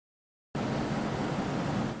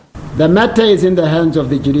The matter is in the hands of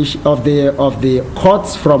the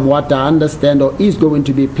courts, from what I understand, or is going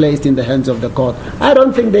to be placed in the hands of the court. I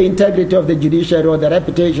don't think the integrity of the judiciary or the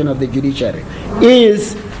reputation of the judiciary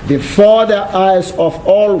is before the eyes of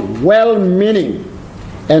all well-meaning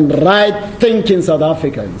and right-thinking South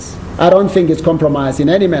Africans. I don't think it's compromised in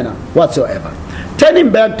any manner whatsoever.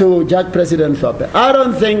 Turning back to Judge President Hlophe, I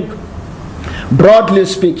don't think, broadly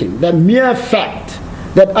speaking, the mere fact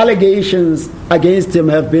that allegations against him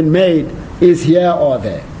have been made is here or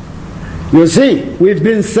there. You see, we've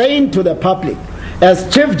been saying to the public,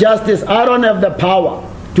 as Chief Justice, I don't have the power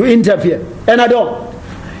to interfere, and I don't.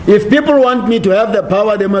 If people want me to have the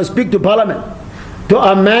power, they must speak to Parliament to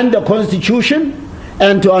amend the Constitution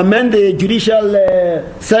and to amend the Judicial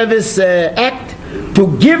Service Act,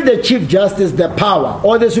 to give the Chief Justice the power,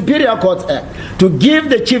 or the Superior Courts Act, to give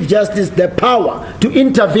the Chief Justice the power to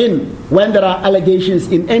intervene when there are allegations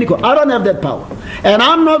in any court. I don't have that power. And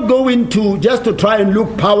I'm not going to, just to try and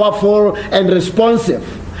look powerful and responsive,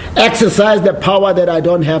 exercise the power that I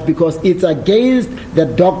don't have, because it's against the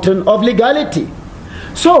doctrine of legality.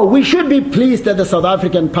 So we should be pleased that the South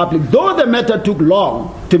African public, though the matter took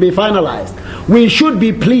long to be finalized, we should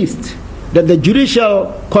be pleased that the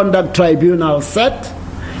Judicial Conduct Tribunal sat,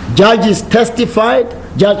 judges testified,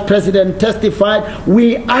 Judge President testified.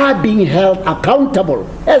 We are being held accountable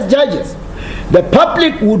as judges. The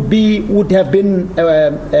public would have been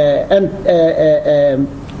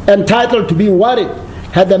entitled to be worried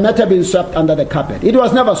had the matter been swept under the carpet. It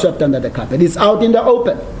was never swept under the carpet. It's out in the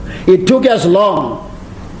open. It took as long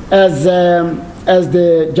as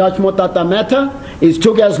the Judge Motata matter. It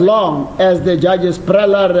took as long as the judges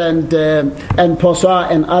Preller and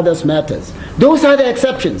Poswa and others matters. Those are the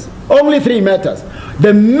exceptions. Only 3 matters.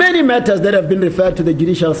 The many matters that have been referred to the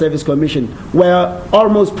Judicial Service Commission were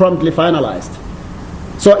almost promptly finalized.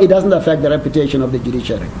 So it doesn't affect the reputation of the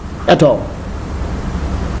judiciary at all.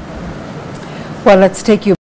 Well, let's take you